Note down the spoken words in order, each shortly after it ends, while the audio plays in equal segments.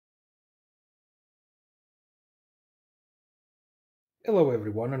Hello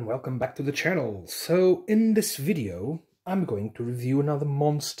everyone and welcome back to the channel. So in this video I'm going to review another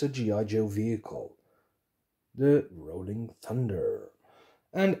monster G.I. Joe vehicle, the Rolling Thunder.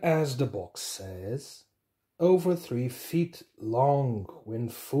 And as the box says, over 3 feet long when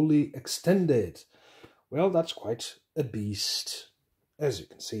fully extended. Well, that's quite a beast, as you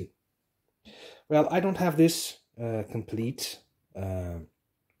can see. Well, I don't have this complete.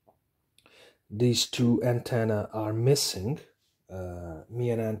 These two antennae are missing. Me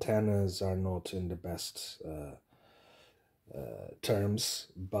and antennas are not in the best terms,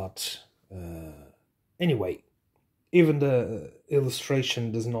 but anyway, even the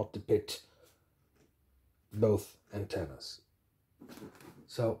illustration does not depict both antennas.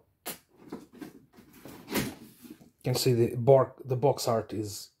 So you can see the box art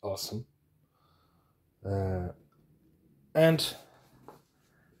is awesome, and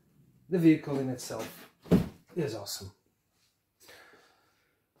the vehicle in itself is awesome.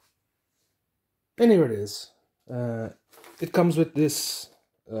 And here it is. It comes with this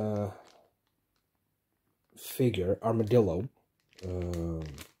figure, armadillo,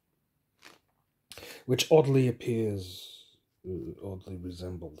 which oddly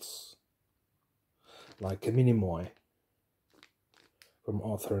resembles like a Minimoy from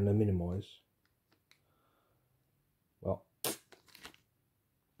Arthur and the Minimoys. Well,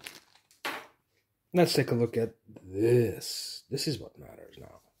 let's take a look at this. This is what matters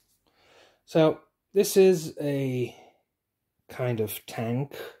now. So this is a kind of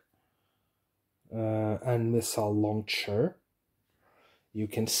tank and missile launcher. You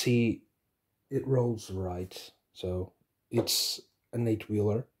can see it rolls right, so it's an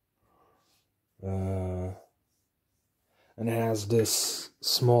 8-wheeler, and it has this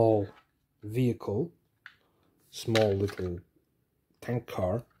small vehicle, small little tank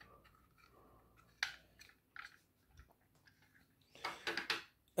car.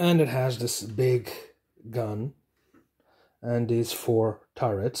 And it has this big gun and these 4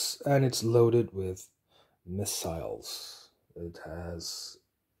 turrets, and it's loaded with missiles. It has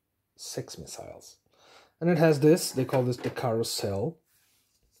 6 missiles. And it has this, they call this the carousel,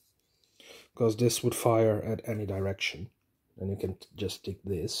 because this would fire at any direction. And you can just take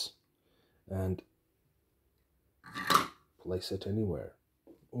this and place it anywhere,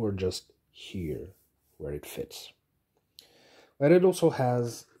 or just here where it fits. But it also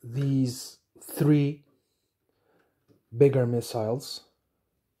has these 3 bigger missiles,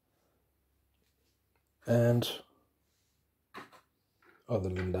 and other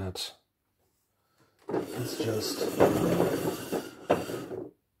than that, it's just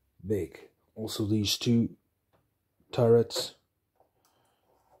big. Also these 2 turrets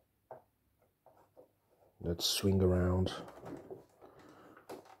that swing around,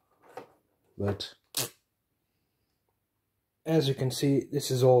 but as you can see,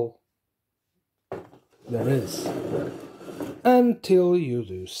 this is all there is, until you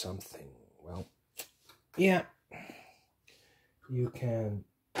do something. Well, yeah, you can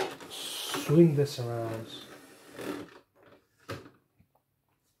swing this around,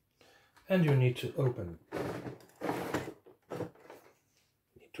 and you need to open. You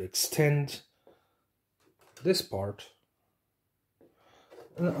need to extend this part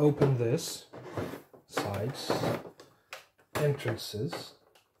and open this sides, entrances.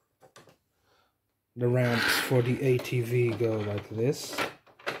 The ramps for the ATV go like this.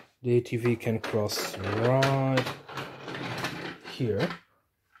 The ATV can cross right here,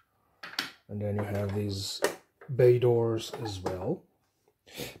 and then you have these bay doors as well,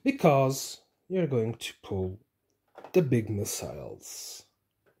 because you're going to pull the big missiles.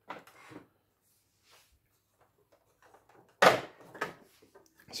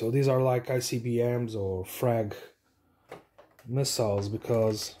 So these are like ICBMs or frag missiles,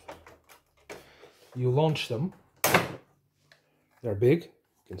 because you launch them. They're big,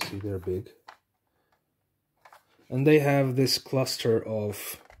 you can see they're big, and they have this cluster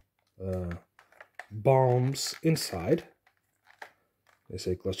of bombs inside. They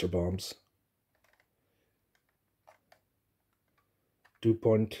say cluster bombs.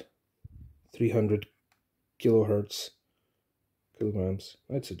 2.300 kilograms.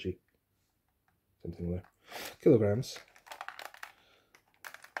 That's a G, something like kilograms.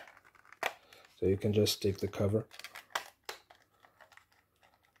 So you can just take the cover,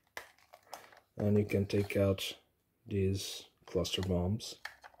 and you can take out these cluster bombs.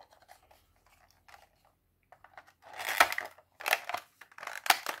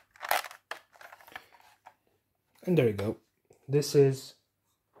 And there you go. This is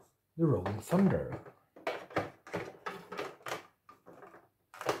the Rolling Thunder.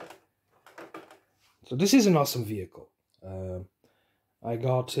 So this is an awesome vehicle. I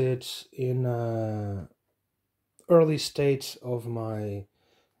got it in early state of my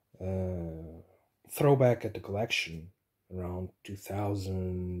throwback at the collection around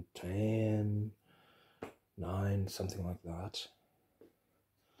 2010, 9, something like that.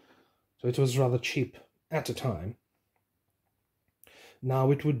 So it was rather cheap at the time.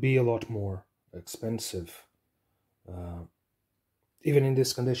 Now it would be a lot more expensive, even in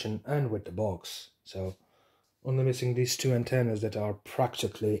this condition and with the box. So only missing these two antennas that are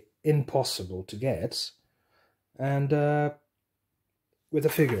practically impossible to get, and with a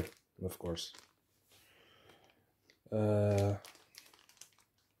figure, of course.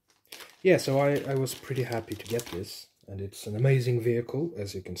 Yeah, so I was pretty happy to get this, and it's an amazing vehicle,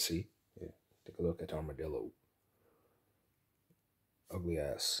 as you can see. Yeah, take a look at Armadillo. Ugly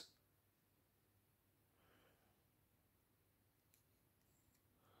ass.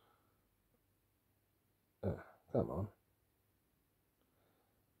 Come on.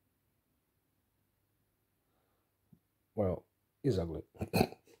 Well, he's ugly.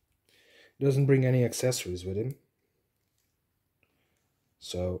 Doesn't bring any accessories with him.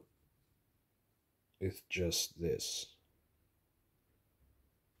 So, it's just this.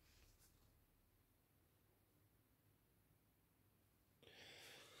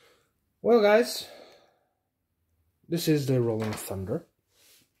 Well, guys, this is the Rolling Thunder.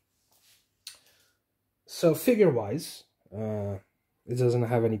 So, figure-wise, it doesn't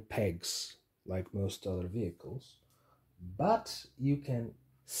have any pegs like most other vehicles, but you can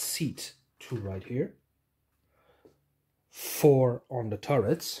seat 2 right here, 4 on the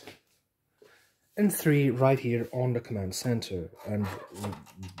turrets, and 3 right here on the command center, and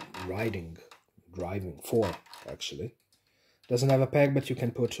driving 4 actually. Doesn't have a peg, but you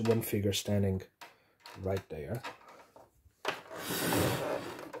can put 1 figure standing right there.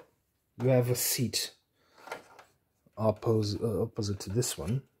 You have a seat opposite to this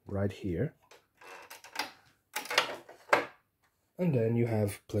one right here, and then you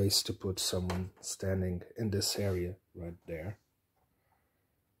have place to put someone standing in this area right there.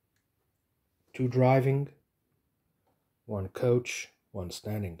 2 driving, 1 coach, 1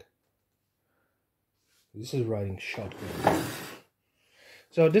 standing. This is riding shotgun.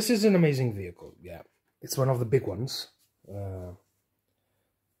 So this is an amazing vehicle. Yeah, it's one of the big ones. A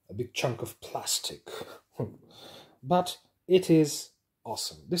big chunk of plastic. But it is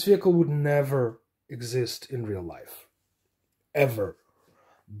awesome. This vehicle would never exist in real life. Ever.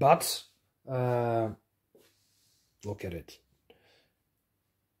 But look at it.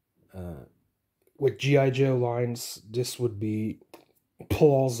 With G.I.Joe lines, this would be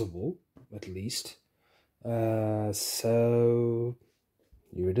plausible, at least. So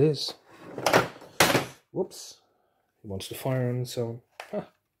here it is. Whoops. He wants to fire on its own. Huh.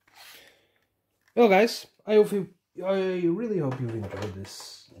 Well, guys, I really hope you enjoyed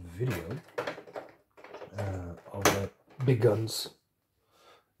this video of the big guns,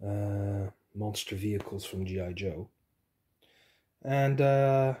 monster vehicles from G.I. Joe. And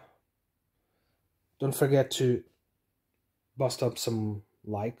don't forget to bust up some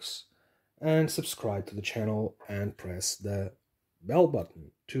likes and subscribe to the channel and press the bell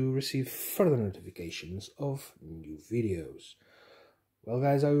button to receive further notifications of new videos. Well,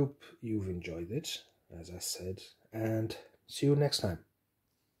 guys, I hope you've enjoyed it, as I said, and see you next time.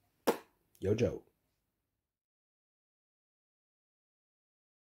 Yo, Joe.